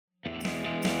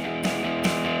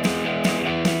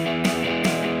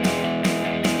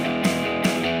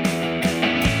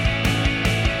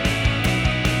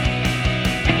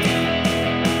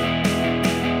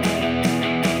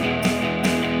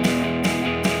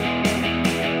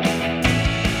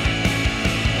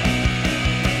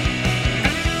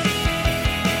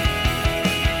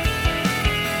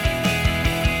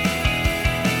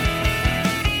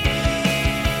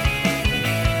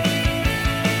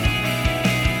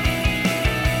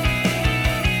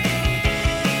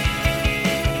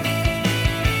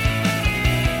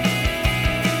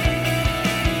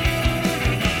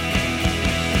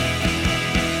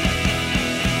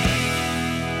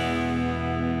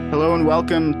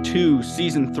welcome to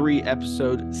Season 3,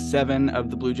 Episode 7 of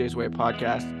the Blue Jays Way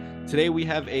podcast. Today we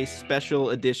have a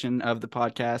special edition of the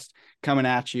podcast coming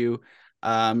at you.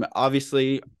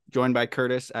 Obviously joined by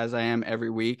Curtis, as I am every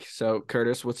week. So,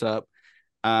 Curtis, what's up?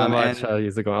 Not much. And How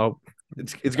is it going? Oh,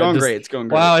 it's going just great. It's going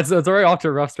great. wow. It's already off to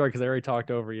a rough start because I already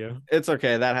talked over you. It's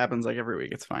okay. That happens like every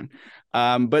week. It's fine.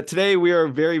 But today we are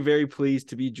very, very pleased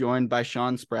to be joined by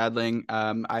Shawn Spradling.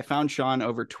 I found Shawn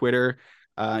over Twitter.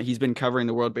 He's been covering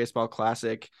the World Baseball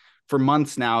Classic for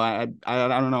months now. I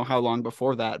don't know how long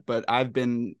before that, but I've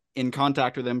been in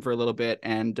contact with him for a little bit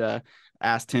and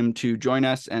asked him to join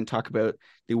us and talk about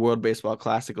the World Baseball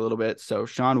Classic a little bit. So,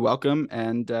 Shawn, welcome.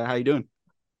 And how you doing?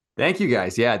 Thank you,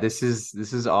 guys. Yeah, this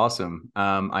is awesome.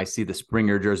 I see the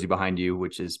Springer jersey behind you,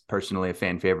 which is personally a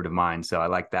fan favorite of mine, so I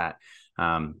like that.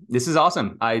 This is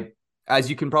awesome. As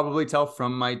you can probably tell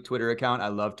from my Twitter account, I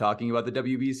love talking about the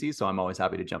WBC, so I'm always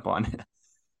happy to jump on.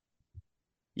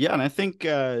 Yeah, and I think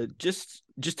just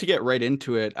to get right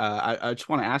into it, I just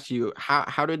want to ask you,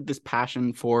 how did this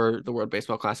passion for the World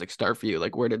Baseball Classic start for you?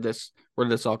 Like, where did this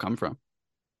all come from?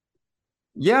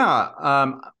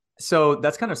 Yeah, so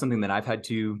that's kind of something that I've had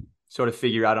to sort of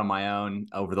figure out on my own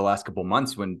over the last couple of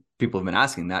months when people have been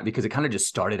asking that, because it kind of just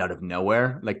started out of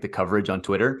nowhere, like the coverage on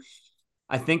Twitter.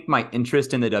 I think my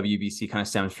interest in the WBC kind of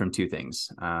stems from two things.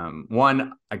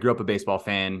 One, I grew up a baseball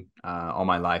fan all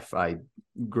my life. I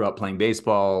grew up playing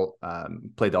baseball,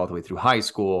 played all the way through high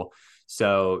school.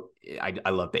 So I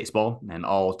love baseball and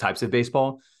all types of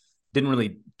baseball. Didn't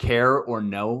really care or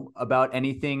know about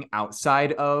anything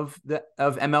outside of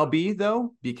MLB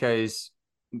though, because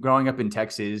growing up in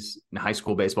Texas in high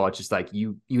school baseball, it's just like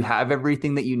you have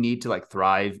everything that you need to like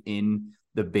thrive in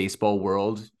the baseball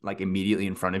world, like immediately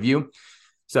in front of you.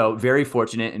 So very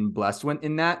fortunate and blessed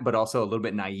in that, but also a little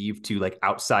bit naive to like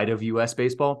outside of US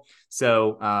baseball.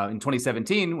 So in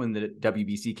 2017, when the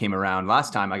WBC came around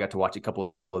last time, I got to watch a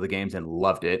couple of the games and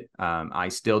loved it. I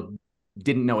still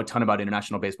didn't know a ton about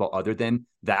international baseball other than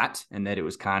that, and that it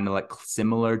was kind of like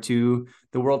similar to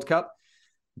the World Cup.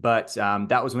 But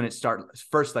that was when it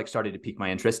started to pique my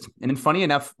interest. And then funny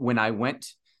enough, when I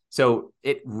went, so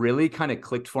it really kind of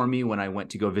clicked for me when I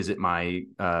went to go visit my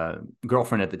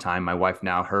girlfriend at the time, my wife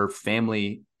now, her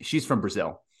family, she's from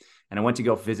Brazil. And I went to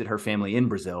go visit her family in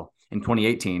Brazil in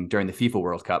 2018 during the FIFA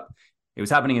World Cup. It was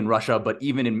happening in Russia, but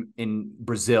even in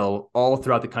Brazil, all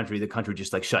throughout the country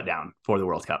just like shut down for the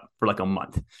World Cup for like a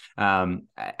month,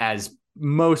 as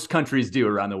most countries do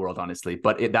around the world, honestly.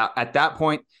 But at that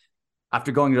point,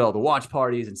 after going to all the watch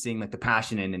parties and seeing like the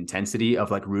passion and intensity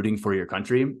of like rooting for your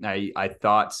country, I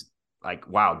thought like,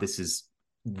 wow, this is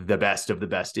the best of the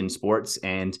best in sports.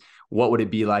 And what would it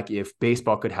be like if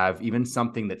baseball could have even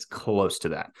something that's close to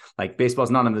that? Like baseball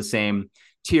is not on the same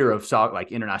tier of soccer,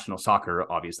 like international soccer,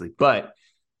 obviously, but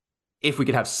if we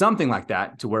could have something like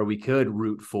that to where we could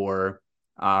root for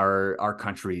our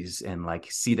countries and like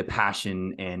see the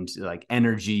passion and like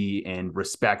energy and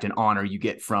respect and honor you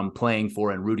get from playing for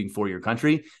and rooting for your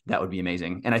country, that would be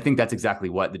amazing. And I think that's exactly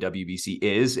what the WBC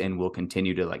is and will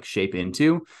continue to like shape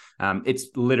into. It's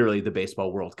literally the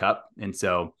baseball World Cup. And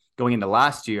so going into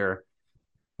last year,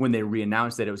 when they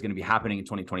re-announced that it was going to be happening in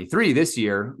 2023 this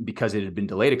year, because it had been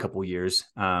delayed a couple of years,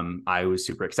 I was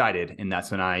super excited. And that's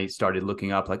when I started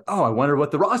looking up like, oh, I wonder what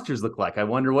the rosters look like. I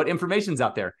wonder what information's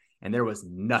out there. And there was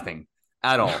nothing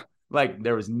at all. Like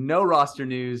there was no roster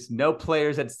news, no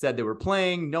players had said they were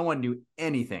playing. No one knew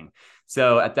anything.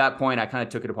 So at that point, I kind of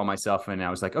took it upon myself and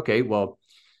I was like, okay, well,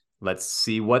 let's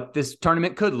see what this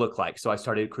tournament could look like. So I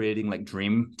started creating like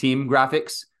dream team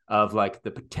graphics of like the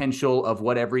potential of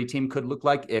what every team could look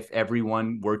like if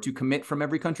everyone were to commit from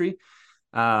every country.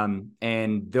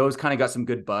 And those kind of got some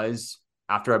good buzz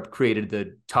after I've created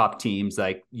the top teams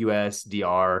like US,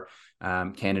 DR,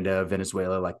 Canada,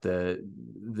 Venezuela, like the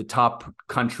top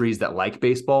countries that like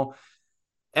baseball.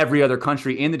 Every other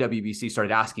country in the WBC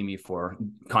started asking me for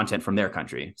content from their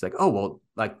country. It's like, oh, well,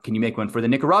 like, can you make one for the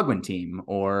Nicaraguan team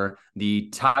or the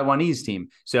Taiwanese team?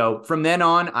 So from then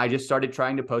on, I just started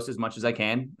trying to post as much as I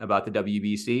can about the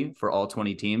WBC for all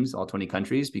 20 teams, all 20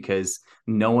 countries, because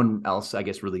no one else, I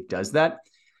guess, really does that.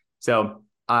 So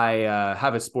I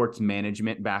have a sports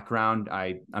management background.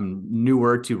 I'm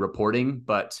newer to reporting,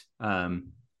 but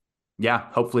yeah,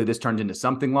 hopefully this turns into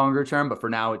something longer term. But for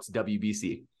now, it's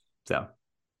WBC. So.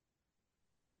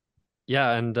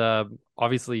 Yeah, and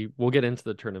obviously we'll get into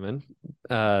the tournament,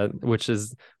 which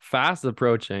is fast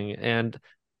approaching. And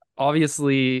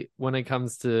obviously, when it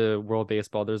comes to World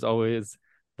Baseball, there's always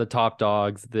the top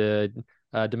dogs, the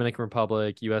Dominican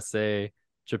Republic, USA,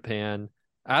 Japan.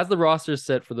 As the roster's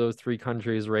set for those three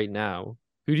countries right now,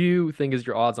 who do you think is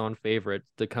your odds-on favorite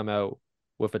to come out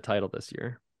with a title this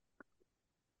year?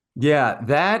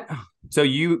 Yeah, so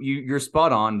you're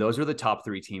spot on. Those are the top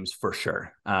three teams for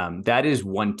sure. That is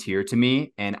one tier to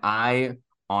me. And I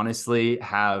honestly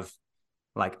have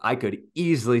like I could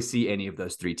easily see any of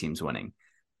those three teams winning.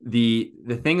 The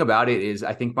thing about it is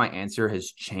I think my answer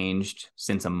has changed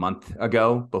since a month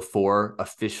ago before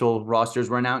official rosters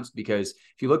were announced, because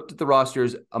if you looked at the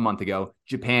rosters a month ago,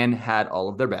 Japan had all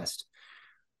of their best,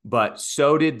 but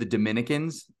so did the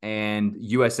Dominicans, and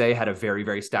USA had a very,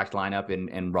 very stacked lineup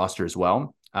and roster as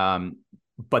well.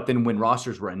 But then when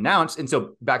rosters were announced, and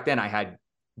so back then I had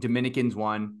Dominicans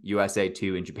 1, USA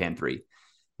 2, and Japan 3.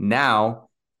 Now,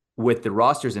 with the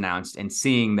rosters announced and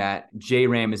seeing that J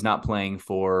Ram is not playing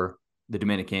for the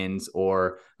Dominicans,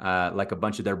 or like a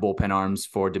bunch of their bullpen arms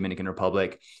for Dominican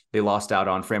Republic, they lost out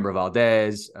on Framber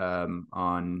Valdez,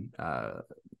 on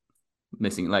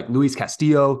missing like Luis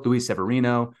Castillo, Luis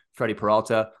Severino, Freddie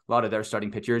Peralta, a lot of their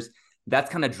starting pitchers. That's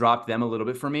kind of dropped them a little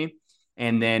bit for me.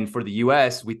 And then for the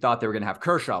U.S., we thought they were going to have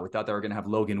Kershaw. We thought they were going to have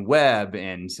Logan Webb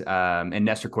and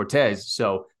Nestor Cortez.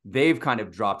 So they've kind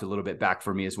of dropped a little bit back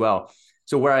for me as well.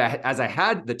 So as I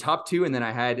had the top two and then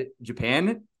I had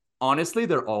Japan, honestly,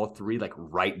 they're all three like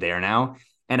right there now.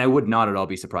 And I would not at all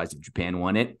be surprised if Japan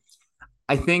won it.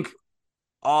 I think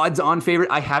odds on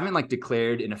favorite, I haven't like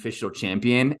declared an official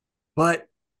champion, but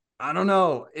I don't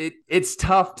know. It's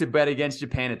tough to bet against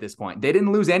Japan at this point. They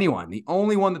didn't lose anyone. The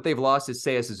only one that they've lost is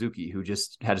Seiya Suzuki, who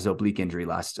just had his oblique injury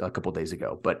a couple days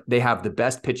ago. But they have the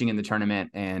best pitching in the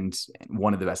tournament and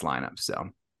one of the best lineups. So,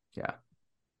 yeah.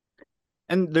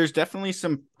 And there's definitely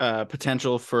some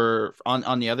potential for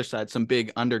on the other side, some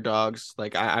big underdogs.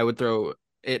 Like I would throw.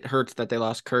 It hurts that they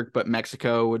lost Kirk, but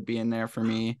Mexico would be in there for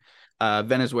me.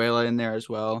 Venezuela in there as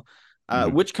well.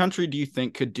 Which country do you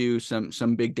think could do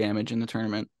some big damage in the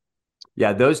tournament?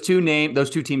 Yeah, those two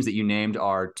teams that you named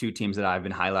are two teams that I've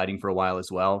been highlighting for a while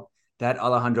as well. That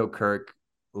Alejandro Kirk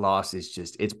loss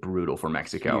is it's brutal for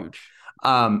Mexico. Huge.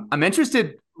 I'm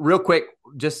interested real quick,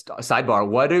 just a sidebar.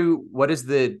 What is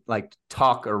the like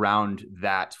talk around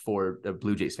that for the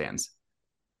Blue Jays fans?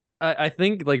 I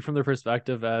think like from the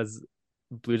perspective as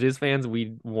Blue Jays fans,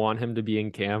 we want him to be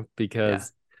in camp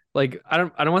because like I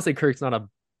don't want to say Kirk's not a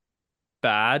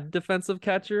bad defensive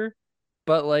catcher,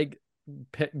 but like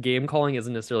game calling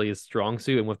isn't necessarily his strong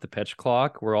suit, and with the pitch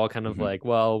clock, we're all kind of like,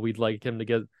 well, we'd like him to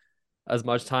get as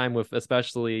much time with,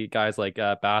 especially guys like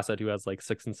Bassett, who has like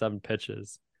 6 and 7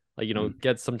 pitches. Like,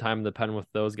 get some time in the pen with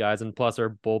those guys, and plus our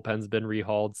bullpen's been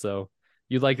rehauled, so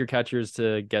you'd like your catchers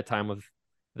to get time with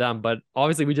them. But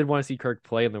obviously, we did want to see Kirk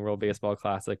play in the World Baseball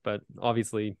Classic, but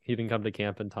obviously he didn't come to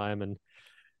camp in time, and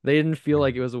they didn't feel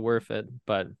like it was worth it.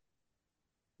 But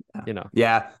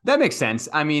yeah, that makes sense.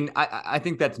 I mean, I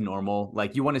think that's normal.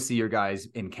 Like, you want to see your guys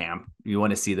in camp, you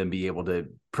want to see them be able to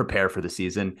prepare for the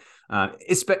season.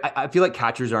 I feel like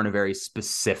catchers are in a very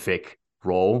specific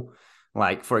role.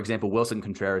 Like, for example, Wilson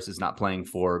Contreras is not playing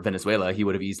for Venezuela. He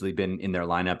would have easily been in their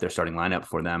starting lineup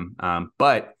for them.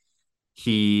 But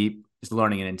he is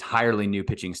learning an entirely new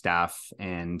pitching staff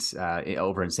and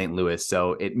over in St. Louis.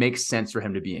 So it makes sense for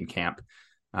him to be in camp.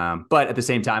 But at the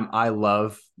same time, I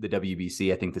love the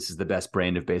WBC. I think this is the best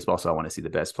brand of baseball, so I want to see the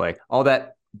best play. All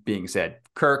that being said,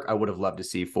 Kirk, I would have loved to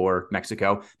see for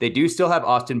Mexico. They do still have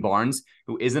Austin Barnes,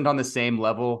 who isn't on the same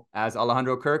level as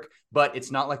Alejandro Kirk, but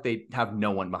it's not like they have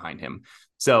no one behind him.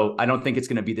 So I don't think it's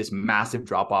going to be this massive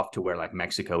drop off to where like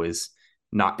Mexico is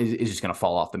just going to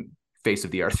fall off the face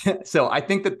of the earth. So I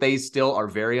think that they still are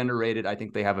very underrated. I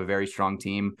think they have a very strong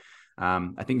team.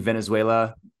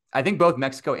 I think both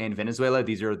Mexico and Venezuela,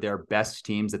 these are their best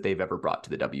teams that they've ever brought to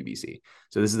the WBC.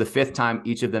 So this is the 5th time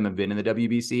each of them have been in the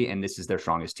WBC, and this is their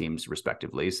strongest teams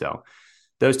respectively. So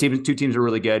those two teams are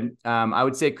really good. I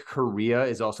would say Korea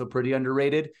is also pretty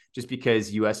underrated, just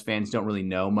because U.S. fans don't really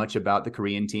know much about the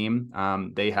Korean team.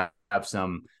 They have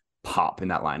some pop in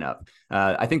that lineup.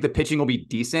 I think the pitching will be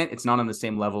decent. It's not on the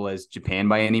same level as Japan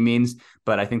by any means,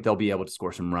 but I think they'll be able to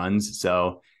score some runs.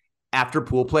 So after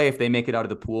pool play, if they make it out of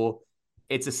the pool,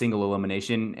 it's a single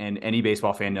elimination, and any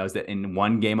baseball fan knows that in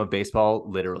one game of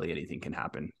baseball, literally anything can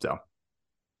happen. So,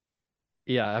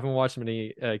 yeah, I haven't watched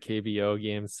many KBO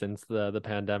games since the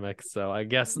pandemic, so I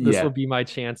guess this will be my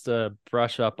chance to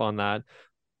brush up on that.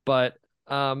 But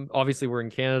obviously, we're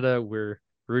in Canada, we're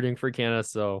rooting for Canada,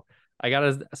 so I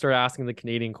gotta start asking the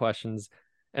Canadian questions.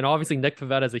 And obviously, Nick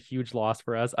Pivetta is a huge loss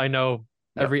for us. I know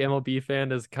every MLB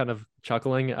fan is kind of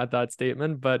chuckling at that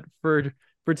statement, but for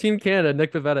Team Canada,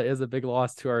 Nick Pivetta is a big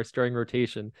loss to our starting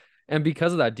rotation. And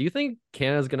because of that, do you think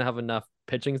Canada is going to have enough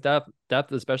pitching depth,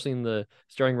 especially in the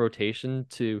starting rotation,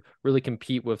 to really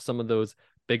compete with some of those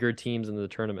bigger teams in the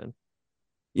tournament?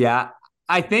 Yeah,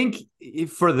 I think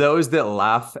for those that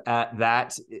laugh at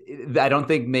that, I don't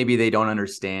think maybe they don't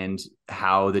understand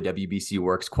how the WBC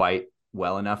works quite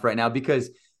well enough right now, because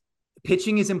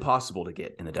pitching is impossible to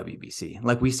get in the WBC.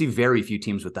 Like, we see very few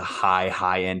teams with the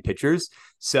high end pitchers.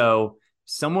 So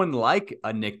someone like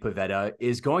a Nick Pivetta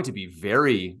is going to be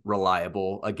very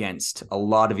reliable against a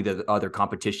lot of the other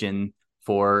competition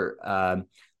for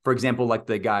example, like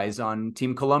the guys on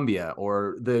Team Colombia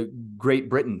or the Great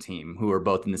Britain team, who are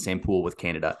both in the same pool with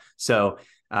Canada. So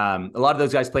a lot of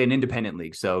those guys play in independent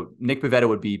leagues. So Nick Pivetta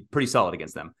would be pretty solid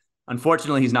against them.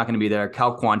 Unfortunately, he's not going to be there.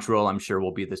 Cal Quantrill, I'm sure,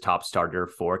 will be the top starter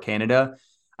for Canada.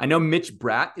 I know Mitch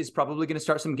Bratt is probably going to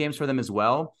start some games for them as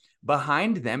well.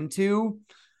 Behind them two,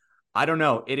 I don't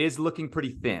know. It is looking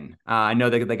pretty thin. I know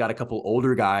they got a couple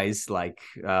older guys like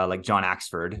John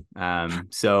Axford.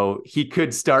 So he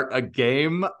could start a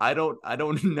game. I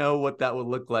don't know what that would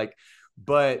look like.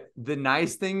 But the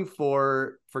nice thing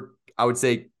for I would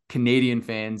say Canadian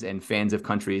fans and fans of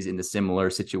countries in the similar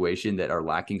situation that are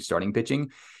lacking starting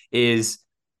pitching is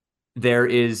there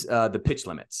is the pitch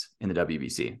limits in the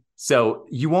WBC. So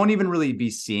you won't even really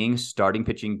be seeing starting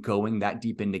pitching going that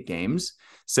deep into games.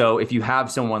 So if you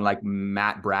have someone like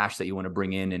Matt Brash that you want to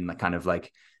bring in and kind of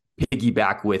like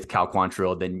piggyback with Cal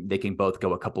Quantrill, then they can both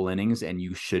go a couple innings and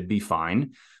you should be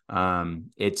fine.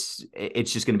 It's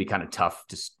just going to be kind of tough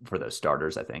for those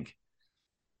starters, I think.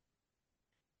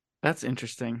 That's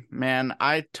interesting, man.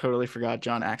 I totally forgot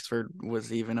John Axford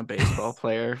was even a baseball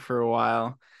player for a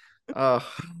while. Oh,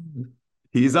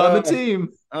 he's on the team.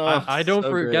 I don't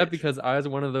forget great. because I was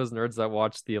one of those nerds that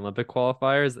watched the Olympic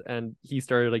qualifiers, and he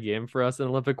started a game for us in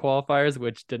Olympic qualifiers,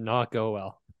 which did not go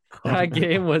well. That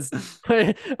game was,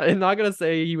 I'm not going to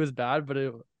say he was bad,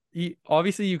 but he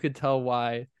obviously you could tell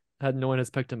why no one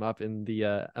has picked him up in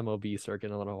the MLB circuit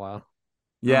in a little while.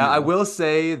 Yeah, I will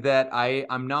say that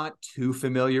I'm not too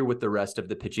familiar with the rest of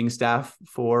the pitching staff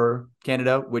for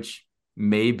Canada, which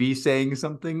may be saying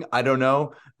something. I don't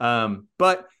know.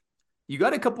 But you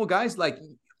got a couple guys, like,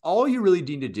 all you really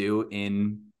need to do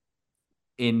in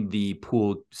the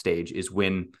pool stage is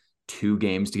win 2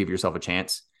 games to give yourself a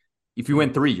chance. If you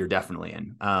win 3, you're definitely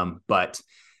in. But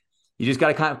you just got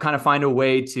to kind of find a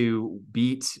way to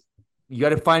beat. You got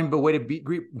to find a way to beat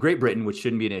Great Britain, which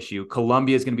shouldn't be an issue.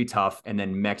 Colombia is going to be tough, and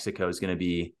then Mexico is going to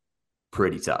be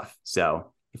pretty tough.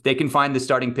 So if they can find the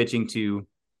starting pitching to,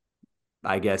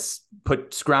 I guess,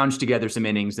 scrounge together some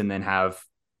innings and then have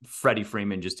Freddie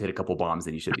Freeman just hit a couple bombs,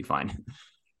 then you should be fine.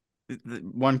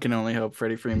 One can only hope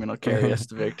Freddie Freeman will carry us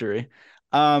to victory.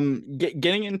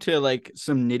 Getting into like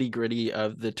some nitty gritty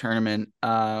of the tournament,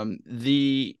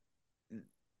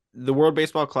 the World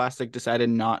Baseball Classic decided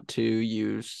not to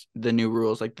use the new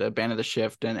rules, like the ban of the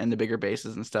shift and the bigger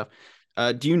bases and stuff.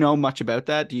 Do you know much about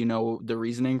that? Do you know the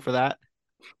reasoning for that?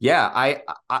 Yeah,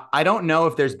 I don't know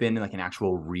if there's been like an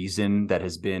actual reason that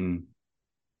has been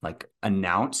like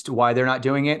announced why they're not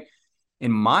doing it.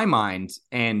 In my mind,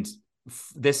 and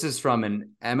this is from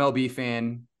an MLB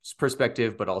fan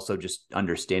perspective, but also just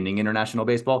understanding international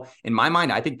baseball. In my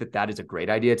mind, I think that is a great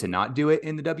idea to not do it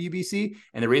in the WBC.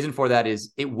 And the reason for that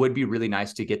is it would be really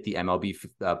nice to get the MLB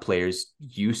players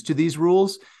used to these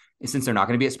rules, since they're not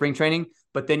going to be at spring training.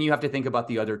 But then you have to think about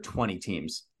the other 20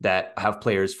 teams that have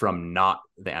players from not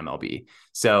the MLB.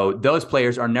 So those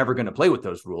players are never going to play with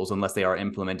those rules unless they are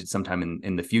implemented sometime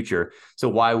in the future. So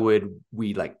why would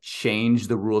we like change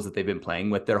the rules that they've been playing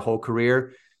with their whole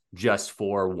career just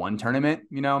for one tournament,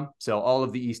 you know? So all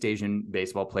of the East Asian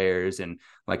baseball players and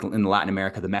like in Latin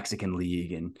America, the Mexican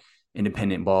League and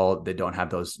independent ball, they don't have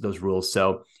those rules.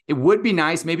 So it would be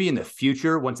nice maybe in the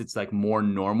future, once it's like more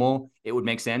normal, it would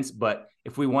make sense. But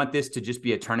if we want this to just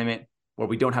be a tournament where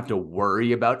we don't have to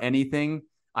worry about anything,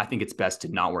 I think it's best to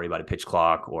not worry about a pitch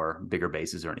clock or bigger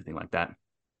bases or anything like that.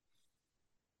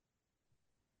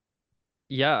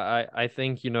 Yeah, I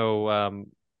think,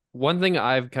 one thing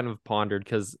I've kind of pondered,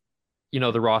 because,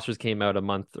 the rosters came out a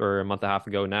month or a month and a half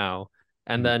ago now,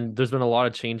 and then there's been a lot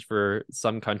of change for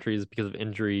some countries because of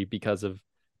injury, because of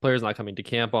players not coming to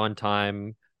camp on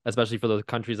time, especially for those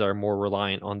countries that are more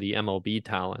reliant on the MLB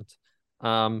talent.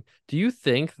 Do you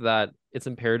think that it's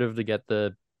imperative to get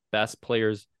the best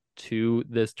players to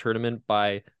this tournament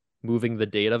by moving the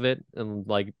date of it? And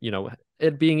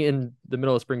it being in the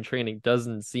middle of spring training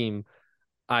doesn't seem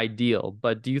ideal,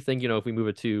 but do you think, if we move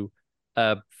it to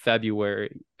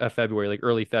February, like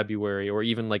early February, or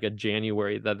even like a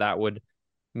January, that would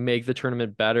make the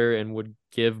tournament better and would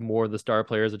give more of the star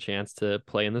players a chance to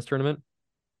play in this tournament?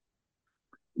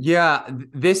 Yeah,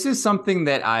 this is something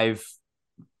that I've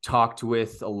talked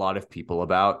with a lot of people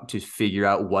about to figure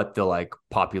out what the like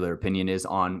popular opinion is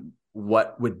on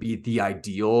what would be the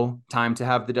ideal time to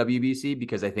have the WBC,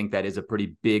 because I think that is a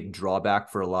pretty big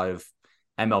drawback for a lot of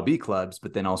MLB clubs,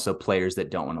 but then also players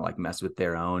that don't want to like mess with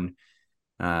their own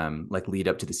like lead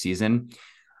up to the season.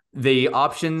 The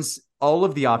options, all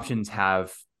of the options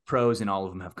have pros and all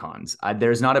of them have cons.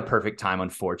 There's not a perfect time,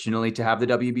 unfortunately, to have the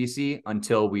WBC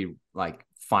until we like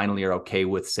finally are okay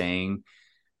with saying,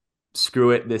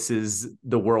 screw it, this is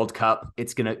the World Cup.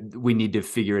 We need to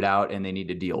figure it out and they need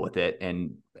to deal with it.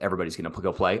 And everybody's going to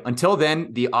go play. Until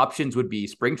then, the options would be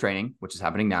spring training, which is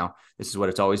happening now. This is what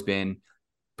it's always been.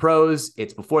 Pros,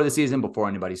 it's before the season, before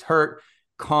anybody's hurt.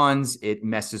 Cons, it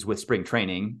messes with spring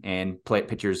training and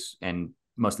pitchers and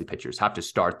mostly pitchers have to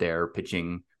start their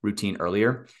pitching routine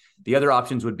earlier. The other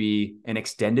options would be an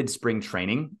extended spring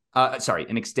training,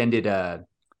 an extended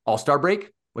all-star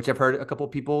break, which I've heard a couple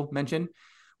of people mention,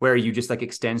 where you just like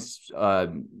extend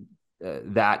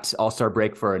that all-star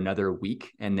break for another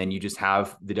week. And then you just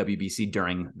have the WBC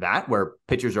during that, where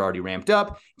pitchers are already ramped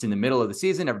up. It's in the middle of the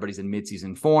season. Everybody's in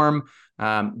mid-season form.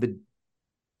 The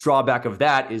drawback of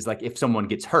that is like if someone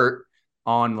gets hurt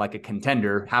on like a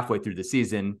contender halfway through the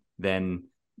season, then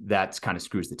that's kind of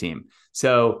screws the team.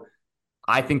 So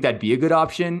I think that'd be a good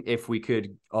option if we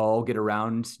could all get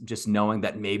around just knowing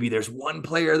that maybe there's one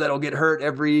player that'll get hurt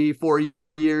every 4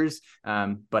 years.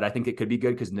 But I think it could be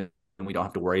good because we don't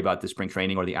have to worry about the spring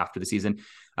training or the after the season.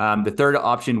 The third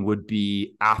option would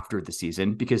be after the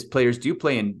season, because players do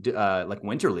play in like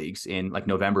winter leagues in like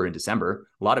November and December.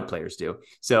 A lot of players do.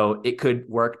 So it could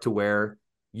work to where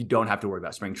you don't have to worry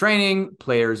about spring training.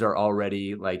 Players are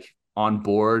already like on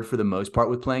board for the most part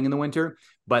with playing in the winter,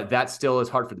 but that still is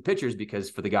hard for the pitchers, because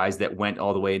for the guys that went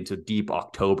all the way into deep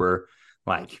October,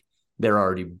 like they're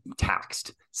already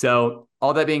taxed. So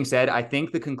all that being said, I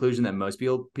think the conclusion that most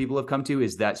people have come to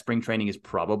is that spring training is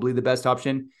probably the best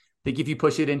option. I think if you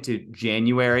push it into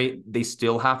January, they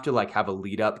still have to like have a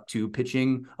lead up to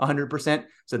pitching 100%.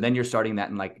 So then you're starting that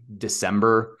in like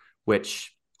December,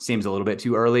 which seems a little bit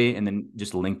too early, and then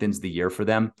just lengthens the year for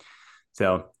them.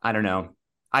 So I don't know.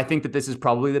 I think that this is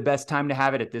probably the best time to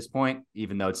have it at this point,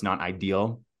 even though it's not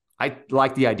ideal. I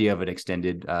like the idea of an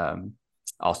extended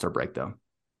all-star break though.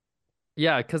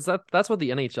 Yeah, because that's what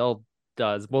the NHL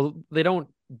does. Well, they don't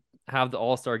have the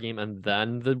All-Star game and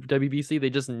then the WBC. They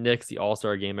just nix the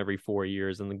All-Star game every 4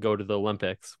 years and then go to the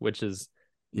Olympics, which is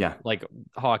like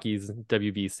hockey's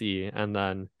WBC. And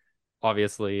then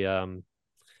obviously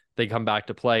they come back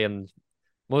to play. And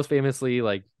most famously,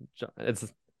 like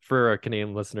it's for our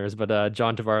Canadian listeners, but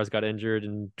John Tavares got injured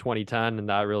in 2010 and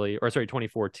that really,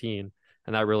 2014,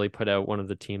 and that really put out one of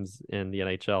the teams in the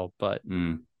NHL. But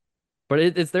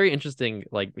it's very interesting,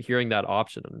 like hearing that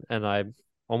option, and I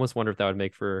almost wonder if that would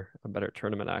make for a better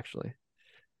tournament, actually.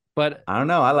 But I don't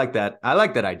know. I like that. I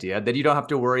like that idea that you don't have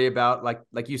to worry about,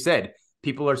 like you said,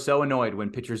 people are so annoyed when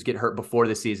pitchers get hurt before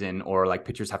the season, or like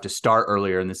pitchers have to start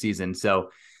earlier in the season. So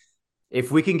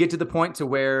if we can get to the point to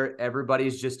where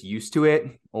everybody's just used to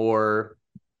it, or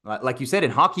like you said,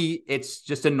 in hockey, it's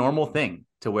just a normal thing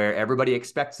to where everybody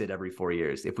expects it every 4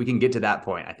 years. If we can get to that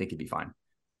point, I think it'd be fine.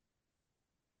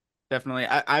 Definitely.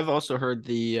 I've also heard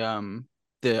the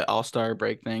All-Star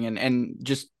break thing, and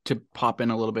just to pop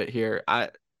in a little bit here, I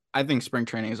think spring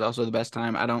training is also the best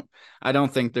time. I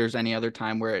don't think there's any other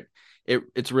time where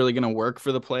it's really going to work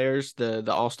for the players. The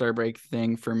All-Star break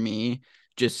thing for me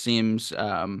just seems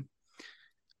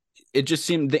it just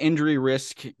seemed the injury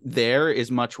risk there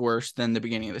is much worse than the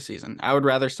beginning of the season. I would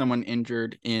rather someone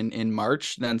injured in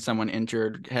March than someone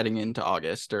injured heading into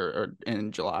August or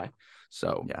in July.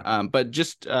 So, yeah. But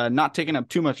just not taking up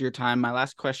too much of your time, my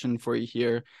last question for you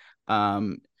here,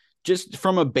 just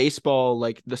from a baseball,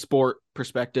 like the sport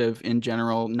perspective in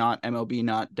general, not MLB,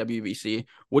 not WBC,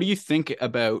 what do you think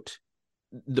about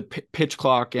the pitch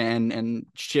clock and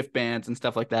shift bands and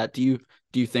stuff like that? Do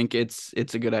you think it's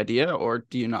a good idea, or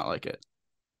do you not like it?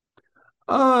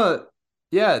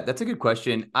 Yeah, that's a good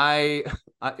question.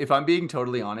 If I'm being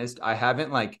totally honest, I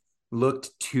haven't like looked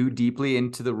too deeply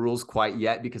into the rules quite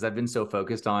yet, because I've been so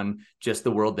focused on just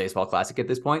the World Baseball Classic at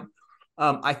this point.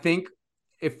 I think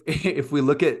if we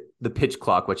look at the pitch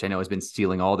clock, which I know has been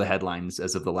stealing all the headlines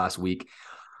as of the last week,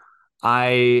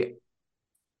 I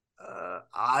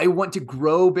want to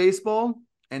grow baseball.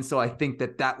 And so I think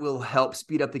that will help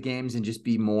speed up the games and just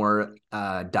be more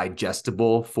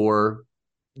digestible for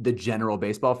the general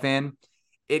baseball fan.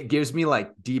 It gives me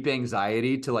like deep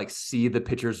anxiety to like see the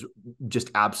pitchers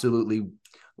just absolutely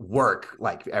work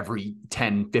like every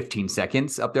 10, 15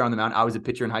 seconds up there on the mound. I was a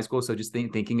pitcher in high school, so just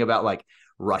thinking about like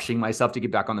rushing myself to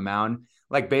get back on the mound.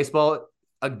 Like baseball,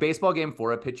 a baseball game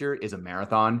for a pitcher is a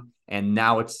marathon, and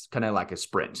now it's kind of like a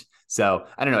sprint. So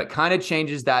I don't know. It kind of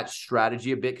changes that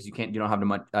strategy a bit because you don't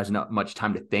have as much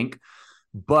time to think.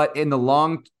 But in the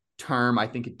long term, I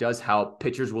think it does help.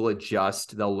 Pitchers will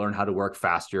adjust. They'll learn how to work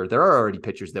faster. There are already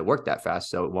pitchers that work that fast,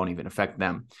 so it won't even affect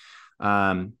them.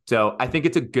 So I think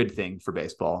it's a good thing for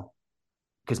baseball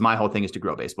because my whole thing is to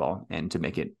grow baseball and to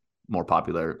make it more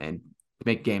popular and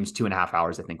make games 2.5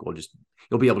 hours. I think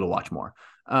you'll be able to watch more.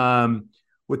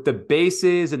 With the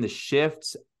bases and the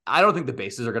shifts, I don't think the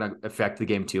bases are going to affect the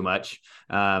game too much.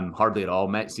 Hardly at all.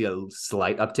 Might see a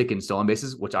slight uptick in stolen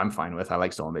bases, which I'm fine with. I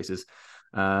like stolen bases.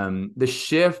 The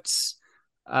shifts,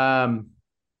 I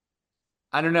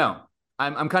don't know.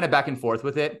 I'm kind of back and forth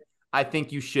with it. I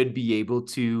think you should be able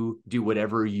to do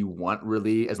whatever you want,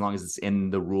 really, as long as it's in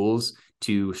the rules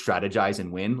to strategize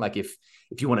and win. Like if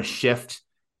you want to shift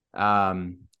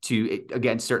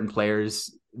against certain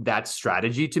players, that's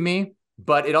strategy to me.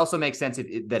 But it also makes sense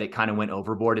that it kind of went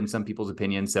overboard in some people's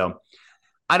opinion. So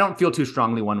I don't feel too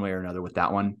strongly one way or another with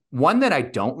that one. One that I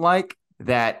don't like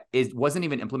that wasn't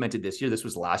even implemented this year, this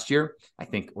was last year, I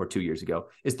think, or 2 years ago,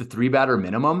 is the 3-batter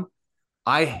minimum.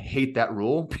 I hate that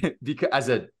rule because as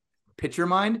a pitcher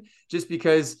mind, just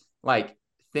because like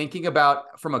thinking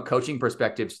about from a coaching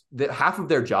perspective, that half of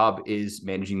their job is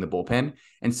managing the bullpen.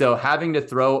 And so having to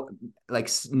throw, like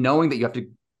knowing that you have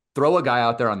to throw a guy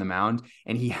out there on the mound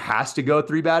and he has to go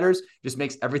 3 batters just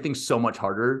makes everything so much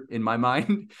harder in my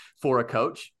mind for a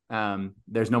coach.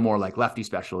 There's no more like lefty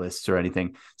specialists or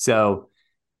anything. So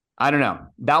I don't know.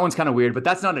 That one's kind of weird, but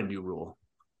that's not a new rule.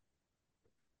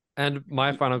 And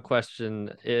my final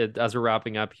question, as we're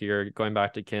wrapping up here, going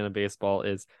back to Canada baseball,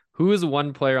 is who is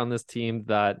one player on this team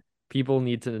that people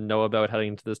need to know about heading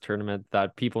into this tournament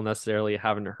that people necessarily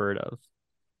haven't heard of?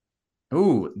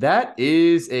 Ooh, that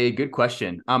is a good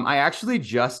question. I actually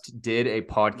just did a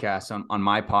podcast on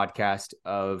my podcast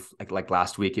of like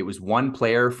last week. It was one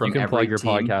player from every team. You can plug your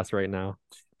podcast right now.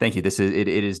 Thank you. It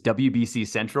is WBC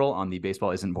Central on the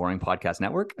Baseball Isn't Boring podcast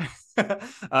network.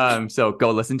 So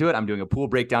go listen to it. I'm doing a pool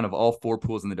breakdown of all 4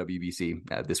 pools in the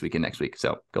WBC this week and next week.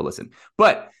 So go listen.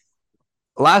 But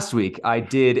last week I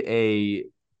did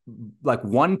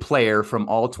one player from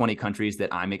all 20 countries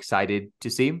that I'm excited to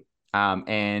see.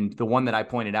 And the one that I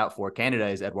pointed out for Canada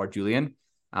is Edouard Julien.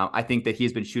 I think that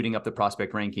he's been shooting up the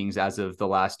prospect rankings as of the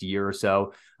last year or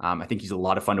so. I think he's a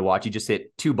lot of fun to watch. He just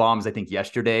hit 2 bombs, I think,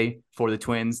 yesterday for the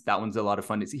Twins. That one's a lot of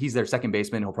fun. He's their second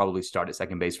baseman. He'll probably start at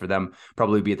second base for them,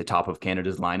 probably be at the top of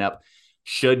Canada's lineup.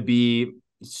 Should be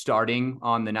starting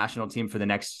on the national team for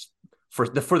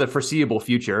the foreseeable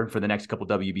future for the next couple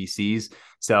WBCs.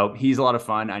 So he's a lot of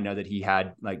fun. I know that he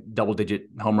had like double-digit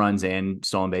home runs and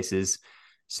stolen bases.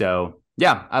 So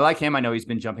yeah, I like him. I know he's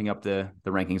been jumping up the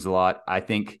rankings a lot. I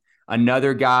think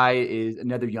another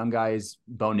young guy is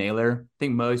Bo Naylor. I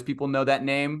think most people know that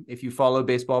name if you follow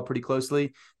baseball pretty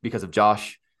closely because of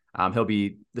Josh. He'll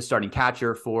be the starting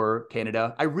catcher for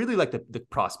Canada. I really like the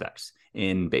prospects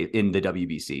in the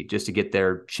WBC just to get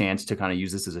their chance to kind of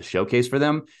use this as a showcase for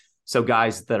them. So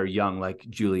guys that are young like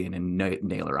Julien and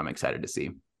Naylor, I'm excited to see.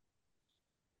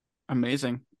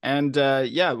 Amazing. And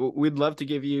we'd love to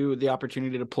give you the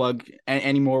opportunity to plug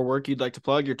any more work you'd like to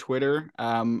plug, your Twitter.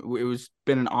 It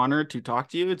been an honor to talk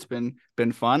to you. It's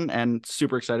been fun and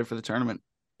super excited for the tournament.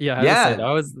 Yeah,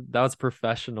 that was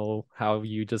professional how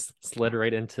you just slid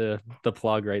right into the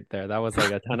plug right there. That was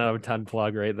like a 10 out of 10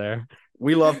 plug right there.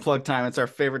 We love plug time. It's our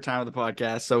favorite time of the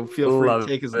podcast. So feel free to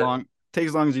take as long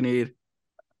as you need.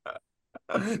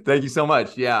 Thank you so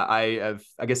much. Yeah, I've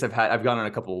gone on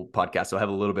a couple podcasts, so I have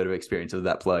a little bit of experience with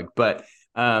that plug. But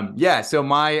so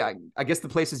I guess the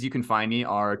places you can find me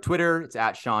are Twitter. It's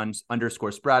at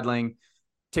Shawn_Spradling.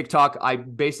 TikTok.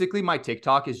 My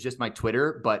TikTok is just my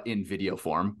Twitter, but in video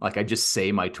form. Like I just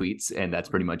say my tweets and that's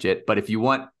pretty much it. But if you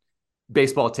want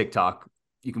baseball TikTok,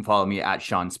 you can follow me at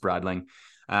Shawn Spradling.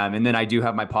 And then I do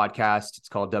have my podcast. It's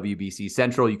called WBC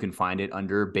Central. You can find it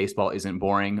under Baseball Isn't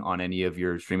Boring on any of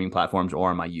your streaming platforms or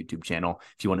on my YouTube channel.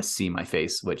 If you want to see my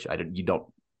face, which you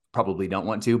probably don't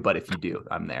want to, but if you do,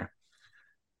 I'm there.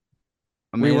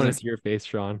 Amazing. We want to see your face,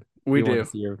 Shawn. We do. Want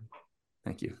to see your...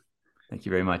 Thank you. Thank you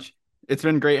very much. It's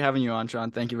been great having you on,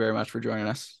 Shawn. Thank you very much for joining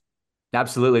us.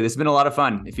 Absolutely. This has been a lot of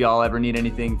fun. If y'all ever need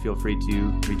anything, feel free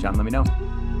to reach out and let me know.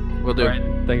 Will do. All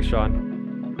right. Thanks, Shawn.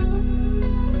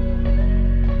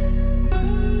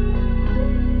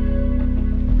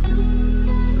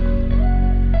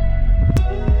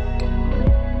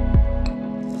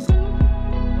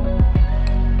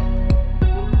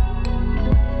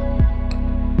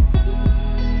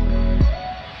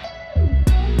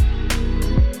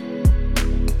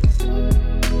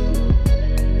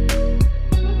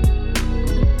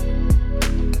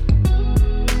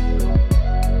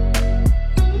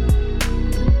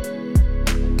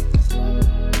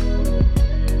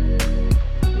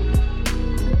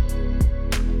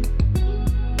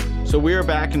 are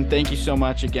back, and thank you so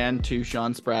much again to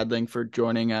Shawn Spradling for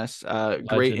joining us.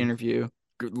 Great interview,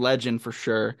 legend for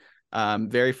sure.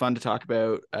 Very fun to talk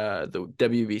about the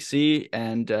WBC,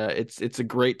 and it's a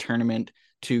great tournament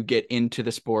to get into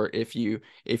the sport if you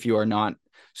are not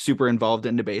super involved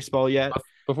into baseball yet.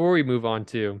 Before we move on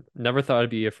to, never thought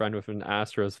I'd be a friend with an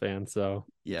Astros fan. So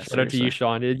yeah, shout out to you,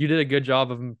 Shawn. You did a good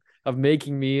job of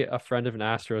making me a friend of an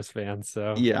Astros fan.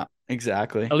 So yeah,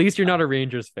 exactly. At least you're not a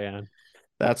Rangers fan.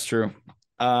 That's true.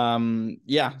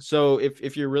 Yeah. So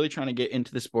if you're really trying to get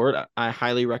into the sport, I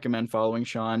highly recommend following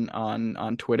Shawn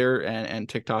on Twitter and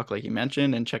TikTok, like you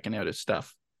mentioned, and checking out his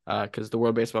stuff. Because the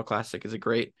World Baseball Classic is a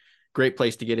great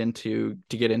place to get into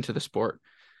the sport.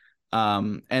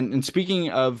 And speaking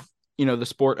of, the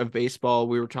sport of baseball,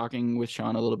 we were talking with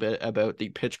Shawn a little bit about the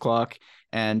pitch clock,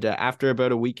 and after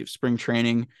about a week of spring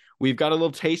training, we've got a little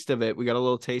taste of it. We got a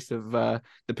little taste of the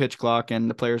pitch clock, and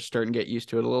the players starting to get used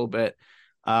to it a little bit.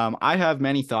 I have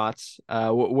many thoughts.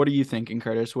 What are you thinking,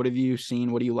 Curtis? What have you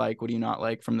seen? What do you like? What do you not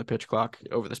like from the pitch clock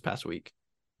over this past week?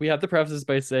 We have to preface this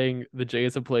by saying the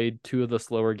Jays have played 2 of the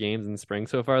slower games in spring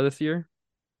so far this year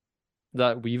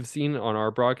that we've seen on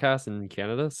our broadcast in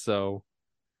Canada. So,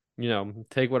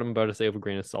 take what I'm about to say with a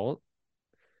grain of salt.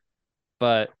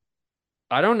 But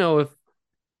I don't know if,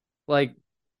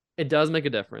 it does make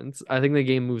a difference. I think the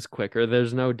game moves quicker.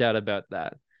 There's no doubt about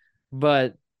that.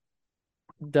 But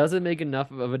does it make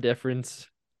enough of a difference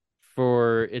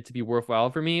for it to be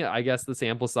worthwhile for me? I guess the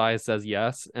sample size says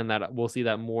yes, and that we'll see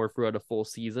that more throughout a full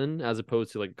season as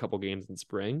opposed to a couple games in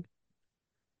spring.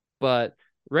 But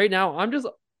right now, I'm just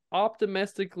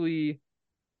optimistically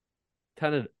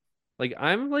kind of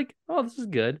I'm oh, this is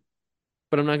good.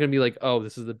 But I'm not going to be oh,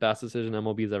 this is the best decision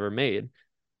MLB's ever made.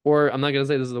 Or I'm not going to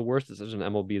say this is the worst decision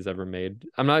MLB's ever made.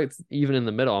 I'm not even in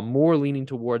the middle. I'm more leaning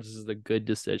towards this is a good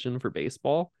decision for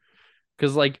baseball.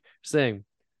 Because saying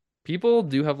people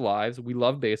do have lives. We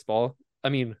love baseball. I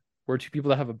mean, we're 2 people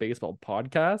that have a baseball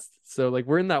podcast. So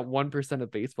we're in that 1% of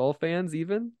baseball fans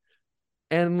even.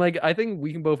 And I think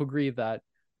we can both agree that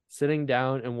sitting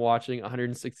down and watching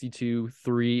 162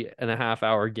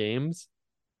 3.5-hour games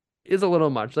is a little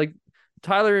much.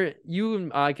 Tyler, you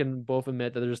and I can both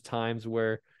admit that there's times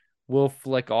where we'll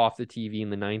flick off the TV in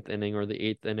the 9th inning or the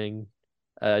 8th inning,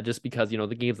 just because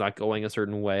the game's not going a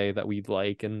certain way that we'd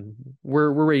like, and we're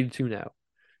ready to tune out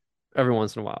every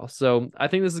once in a while. So I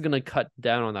think this is going to cut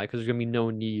down on that because there's going to be no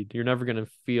need. You're never going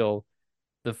to feel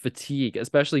the fatigue,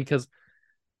 especially because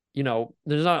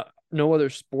there's no other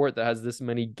sport that has this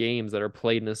many games that are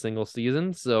played in a single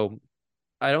season. So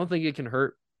I don't think it can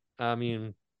hurt. I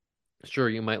mean, sure,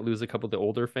 you might lose a couple of the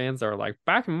older fans that are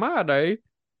back in my day,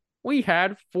 we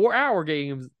had 4-hour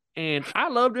games and I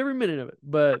loved every minute of it.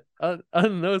 But other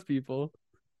than those people,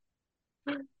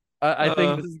 I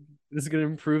think this is going to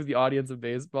improve the audience of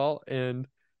baseball, and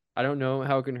I don't know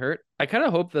how it can hurt. I kind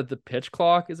of hope that the pitch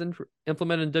clock is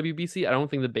implemented in WBC. I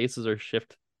don't think the bases are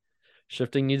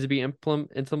shifting needs to be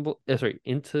implemented.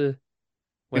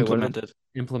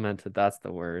 Implemented. That's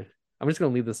the word. I'm just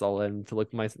gonna leave this all in to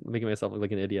making myself look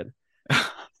like an idiot.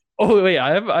 Oh wait,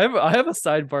 I have a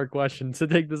sidebar question to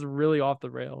take this really off the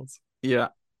rails. Yeah.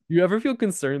 You ever feel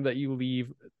concerned that you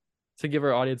leave to give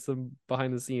our audience some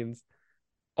behind the scenes,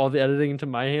 all the editing into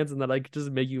my hands, and that I could just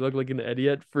make you look like an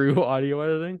idiot through audio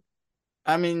editing?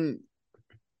 I mean,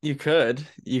 you could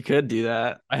do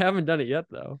that. I haven't done it yet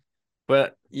though.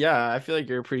 But yeah, I feel like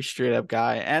you're a pretty straight up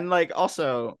guy, and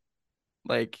also,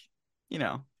 I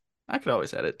could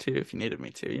always edit too if you needed me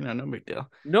to. No big deal.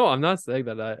 No, I'm not saying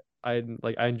that I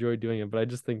enjoy doing it, but I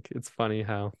just think it's funny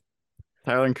how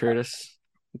Tyler and Curtis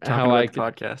talking about the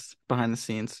podcast behind the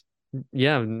scenes.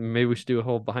 Yeah, maybe we should do a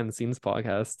whole behind the scenes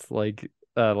podcast like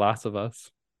Last of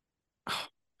Us.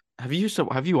 Have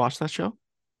you watched that show?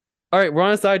 All right, we're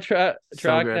on a side track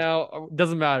now.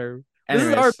 Doesn't matter. Anyways,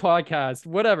 this is our podcast.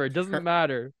 Whatever. It doesn't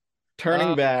matter.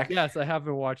 Turning back. Yes, I have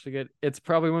been watching it. It's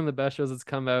probably one of the best shows that's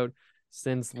come out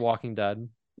since Walking Dead.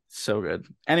 So good.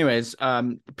 Anyways,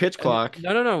 pitch clock.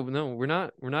 No. We're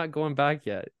not going back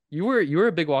yet. You were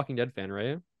a big Walking Dead fan,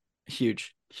 right?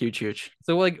 Huge.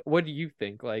 So what do you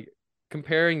think?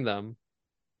 Comparing them,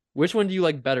 which one do you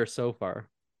like better so far?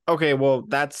 Okay, well,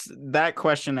 that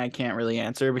question I can't really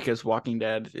answer because Walking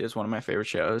Dead is one of my favorite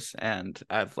shows and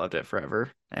I've loved it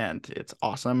forever and it's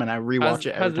awesome and I rewatch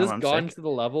it every time I'm sick. Has this gone to the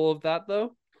level of that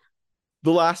though?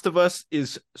 The Last of Us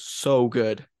is so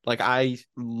good. I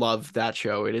love that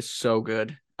show. It is so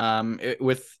good.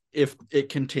 If it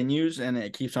continues and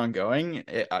it keeps on going,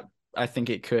 I think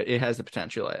it has the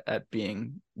potential at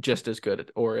being just as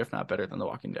good or if not better than The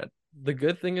Walking Dead. The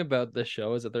good thing about this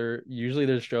show is that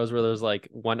there's shows where there's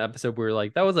one episode where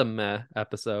that was a meh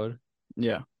episode.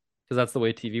 Yeah. because that's the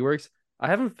way TV works. I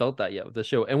haven't felt that yet with the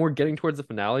show, and we're getting towards the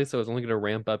finale, so it's only going to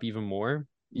ramp up even more.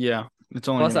 Yeah, it's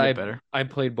only Plus, gonna get better. I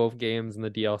played both games and the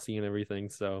DLC and everything,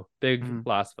 so big Mhm.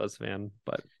 Last of Us fan.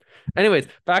 But, anyways,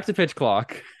 back to Pitch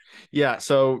Clock. Yeah,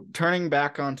 so turning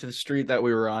back onto the street that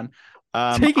we were on,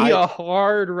 Taking a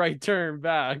hard right turn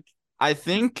back. I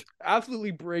think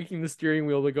Absolutely breaking the steering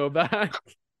wheel to go back.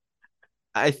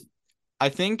 I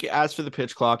think as for the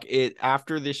pitch clock, it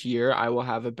after this year, I will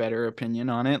have a better opinion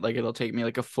on it. Like it'll take me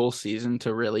like a full season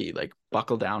to really like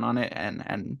buckle down on it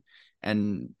and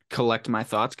collect my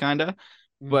thoughts kind of.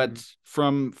 But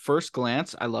from first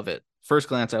glance, I love it. First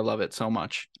glance, I love it so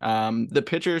much. The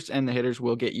pitchers and the hitters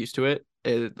will get used to it.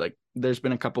 Like there's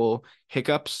been a couple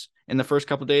hiccups in the first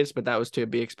couple days, but that was to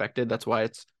be expected. That's why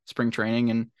it's spring training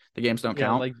and the games don't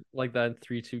count. Like that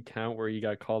 3-2 count where you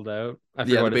got called out. I Yeah,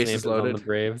 forgot the what his bases name is on loaded. the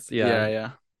Braves. Yeah.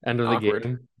 End of Awkward. the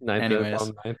game. Ninth.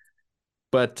 Anyways.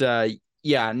 But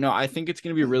yeah, no, I think it's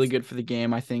going to be really good for the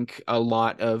game. I think a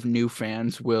lot of new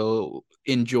fans will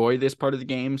enjoy this part of the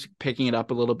games, picking it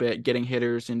up a little bit, getting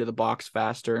hitters into the box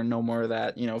faster, and no more of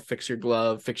that, fix your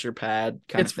glove, fix your pad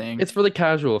kind of thing. It's for the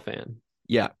casual fan.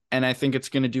 Yeah, and I think it's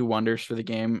going to do wonders for the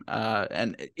game.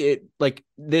 And it like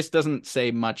this doesn't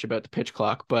say much about the pitch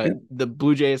clock, but the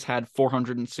Blue Jays had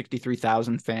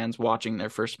 463,000 fans watching their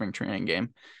first spring training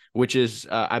game, which is,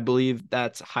 I believe,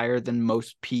 that's higher than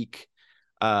most peak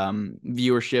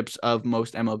viewerships of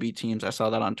most MLB teams. I saw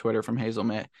that on Twitter from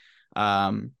Hazelmit.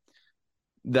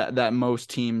 That most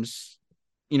teams,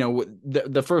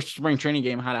 the first spring training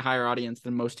game had a higher audience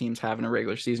than most teams have in a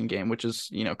regular season game, which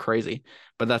is, crazy.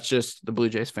 But that's just the Blue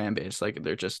Jays fan base. Like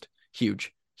they're just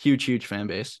huge fan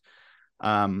base.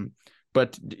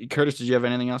 But Curtis, did you have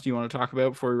anything else you want to talk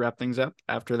about before we wrap things up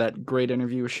after that great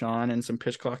interview with Shawn and some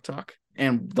pitch clock talk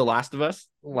and The Last of Us?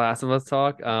 Last of Us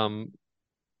talk.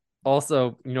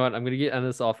 Also, you know what? I'm gonna end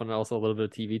this off on also a little bit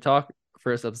of TV talk.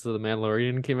 First episode of The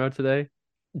Mandalorian came out today.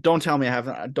 Don't tell me I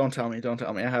haven't. Don't tell me.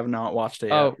 I have not watched it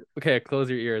yet. Oh, okay. Close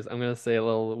your ears. I'm gonna say a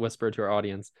little whisper to our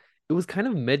audience. It was kind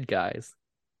of mid, guys.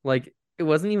 Like it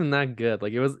wasn't even that good.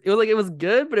 Like it was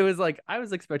good, but it was like I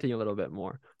was expecting a little bit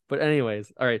more. But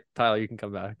anyways, all right, Tyler, you can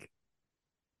come back.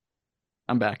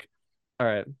 I'm back. All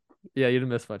right. Yeah, you didn't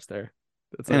miss much there.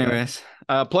 Anyways,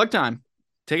 plug time.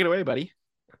 Take it away, buddy.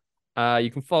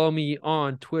 You can follow me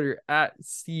on Twitter at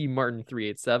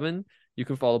cmartin387. You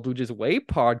can follow Blue Jays Away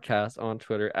podcast on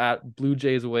Twitter at Blue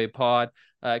Jays Away Pod.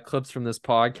 Clips from this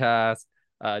podcast,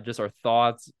 just our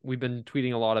thoughts. We've been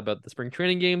tweeting a lot about the spring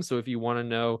training game. So if you want to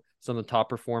know some of the top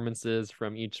performances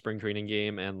from each spring training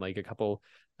game and like a couple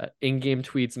in-game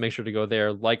tweets, make sure to go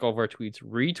there, like all of our tweets,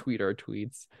 retweet our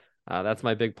tweets. That's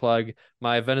my big plug.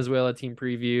 My Venezuela team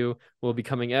preview will be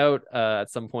coming out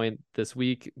at some point this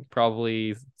week,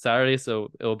 probably Saturday. So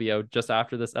it'll be out just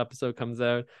after this episode comes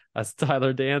out as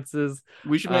Tyler dances.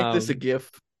 We should make this a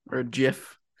GIF or a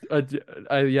GIF.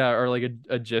 Yeah, or like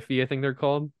a Jiffy, I think they're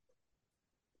called.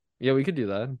 Yeah, we could do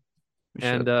that.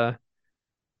 And follow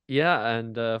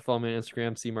me on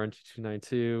Instagram,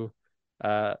 cmartin2292.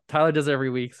 Tyler does it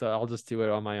every week, so I'll just do it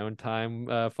on my own time.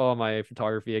 Follow my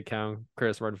photography account,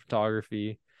 Chris Martin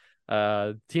Photography.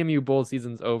 TMU bowl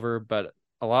season's over, but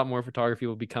a lot more photography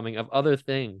will be coming of other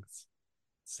things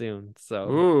soon.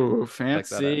 So ooh,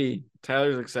 fancy.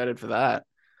 Tyler's excited for that.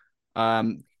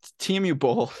 TMU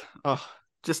bowl,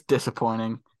 just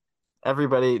disappointing.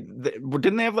 Everybody,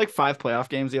 didn't they have like 5 playoff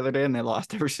games the other day and they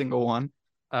lost every single one?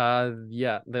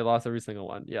 Yeah, they lost every single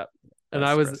one. Yeah. And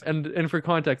I was and for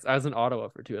context, I was in Ottawa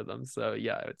for 2 of them. So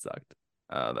yeah, it sucked.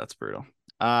 That's brutal.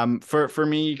 For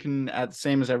me, you can at the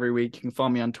same as every week, you can follow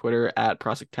me on Twitter at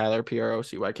Procyk Tyler,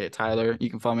 PROCYK Tyler. You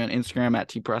can follow me on Instagram at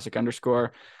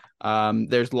TProcyk_.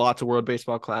 There's lots of World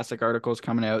Baseball Classic articles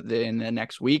coming out in the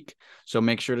next week, so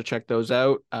make sure to check those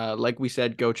out. Like we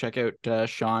said, go check out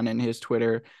Shawn and his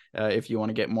Twitter if you want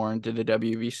to get more into the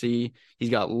WBC. He's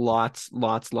got lots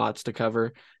to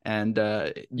cover, and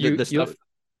the stuff.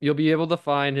 You'll be able to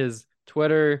find his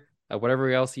Twitter,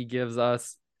 whatever else he gives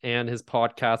us, and his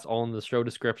podcast all in the show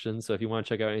description. So if you want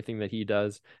to check out anything that he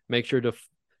does, make sure to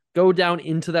go down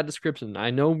into that description.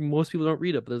 I know most people don't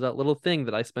read it, but there's that little thing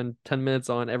that I spend 10 minutes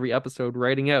on every episode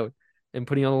writing out and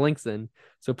putting all the links in.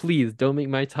 So please don't make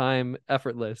my time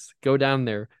effortless. Go down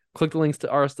there, click the links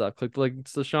to our stuff, click the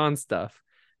links to Shawn's stuff.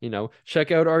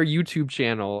 Check out our YouTube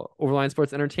channel, Overline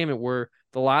Sports Entertainment, where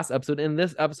the last episode and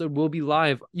this episode will be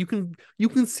live. You can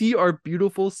see our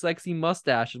beautiful, sexy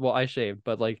mustache. Well, I shaved,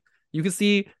 but like you can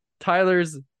see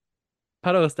Tyler's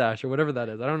pedo stash or whatever that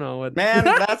is. I don't know what. Man,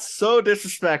 that's so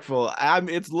disrespectful.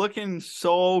 It's looking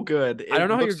so good. I don't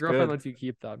know how your girlfriend lets you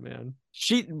keep that, man.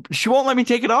 She won't let me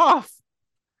take it off.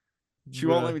 She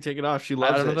won't let me take it off. She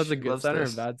loves I don't know it. if that's a She good loves sign or a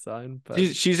this. bad sign, but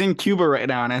She's in Cuba right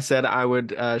now, and I said I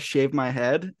would shave my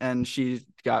head, and she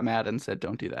got mad and said,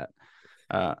 "Don't do that."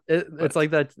 it's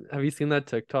like that. Have you seen that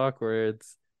TikTok where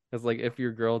it's like if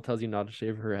your girl tells you not to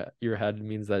shave your head, it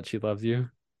means that she loves you.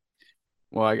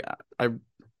 Well, I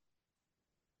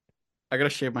gotta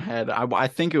shave my head. I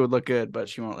think it would look good, but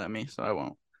she won't let me, so I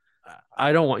won't.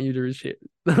 I don't want you to shave.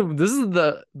 This is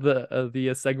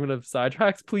the segment of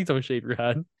sidetracks. Please don't shave your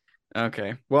head.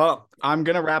 Okay. Well, I'm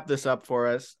gonna wrap this up for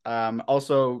us.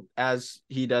 Also, as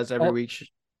he does every week.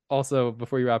 Also,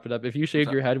 before you wrap it up, if you shaved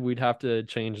your head, we'd have to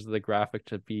change the graphic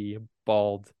to be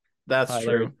bald. That's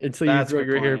Tyler, true. Until That's you grow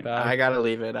your hair back. I gotta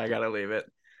leave it.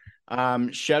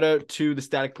 Shout out to the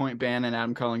Static Point Band and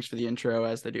Adam Collings for the intro,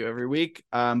 as they do every week.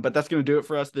 But that's going to do it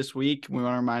for us this week. We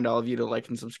want to remind all of you to like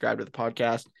and subscribe to the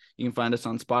podcast. You can find us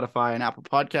on Spotify and Apple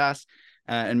Podcasts,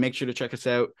 and make sure to check us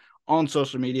out on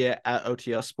social media at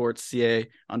OTL Sports CA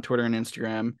on Twitter and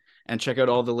Instagram, and check out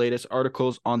all the latest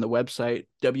articles on the website,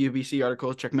 WBC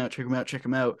articles. Check them out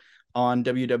on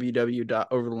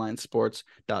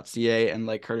www.overthelinesports.ca, and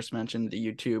like Curtis mentioned, the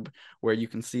YouTube, where you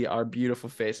can see our beautiful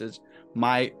faces,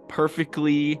 my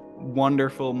perfectly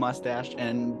wonderful mustache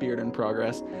and beard in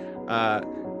progress, at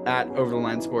Over the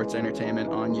Line Sports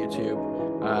Entertainment on YouTube.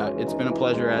 It's been a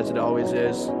pleasure, as it always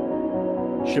is.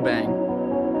 Shebang.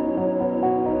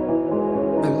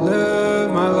 I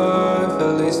lived my life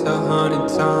at least 100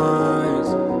 times.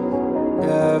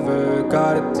 Never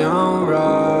got it down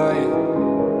right.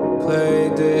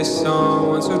 Played this song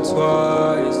once or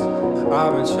twice.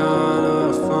 I've been trying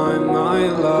to find my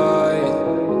light.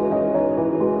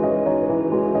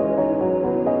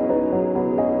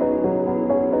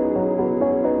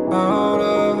 Out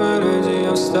of energy,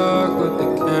 I'm stuck with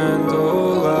the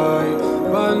candlelight.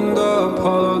 Buttoned up,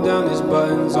 hollow down, these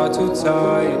buttons are too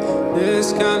tight.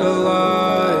 This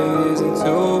candlelight isn't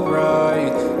too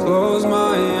bright. Close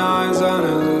my eyes and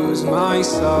I lose my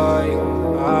sight.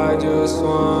 I just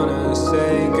wanna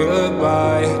say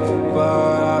goodbye,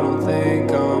 but I don't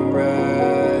think I'm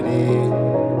ready.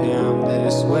 Damn,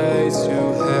 this weight's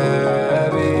too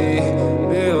heavy.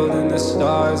 Building the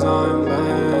stars, I'm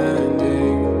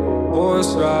landing.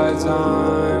 Horse rides,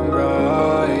 I'm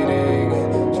riding.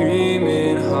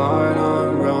 Dreaming hard,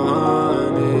 I'm running.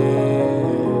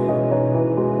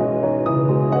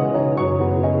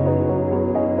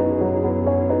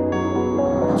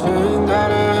 Drained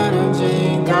out of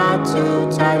energy, got too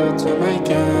tired to make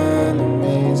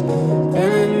enemies.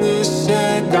 Feeling this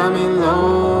shit got me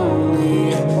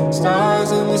lonely.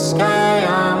 Stars in the sky,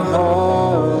 I'm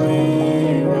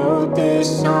holy. Wrote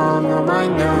this song on my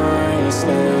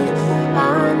nightstand.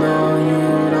 I know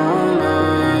you don't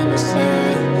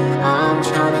understand. I'm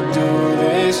trying to do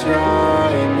this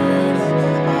right, man.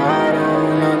 I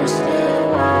don't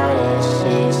understand why this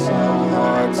shit's so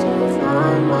hard to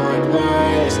find my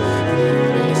place.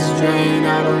 Feeling strained,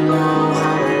 I don't know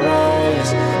how to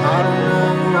race. I don't know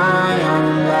why I'm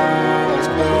in last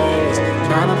place.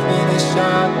 Trying to finish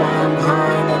up while I'm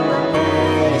behind in my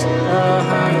pace.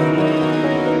 Behind me,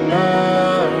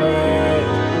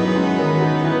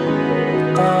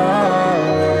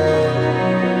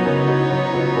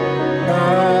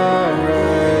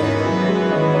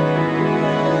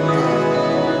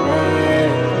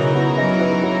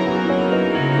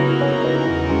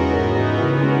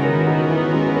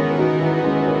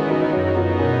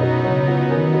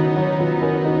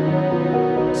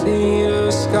 see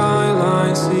the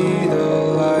skyline, see the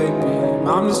light beam.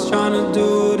 I'm just trying to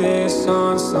do this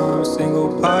on some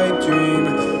single pipe dream.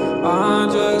 I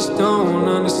just don't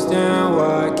understand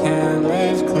why I can't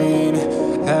live clean.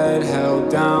 Head held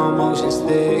down, motions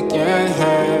thick and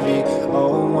heavy.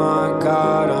 Oh my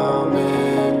God, I'm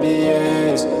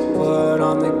envious. Foot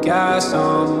on the gas,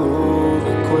 I'm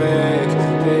moving quick.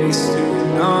 Face too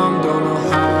numb, don't know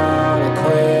how to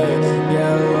quit.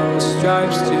 Yellow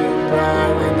stripes too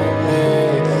bright when they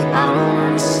lit. I don't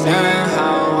understand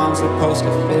how I'm supposed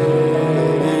to fit.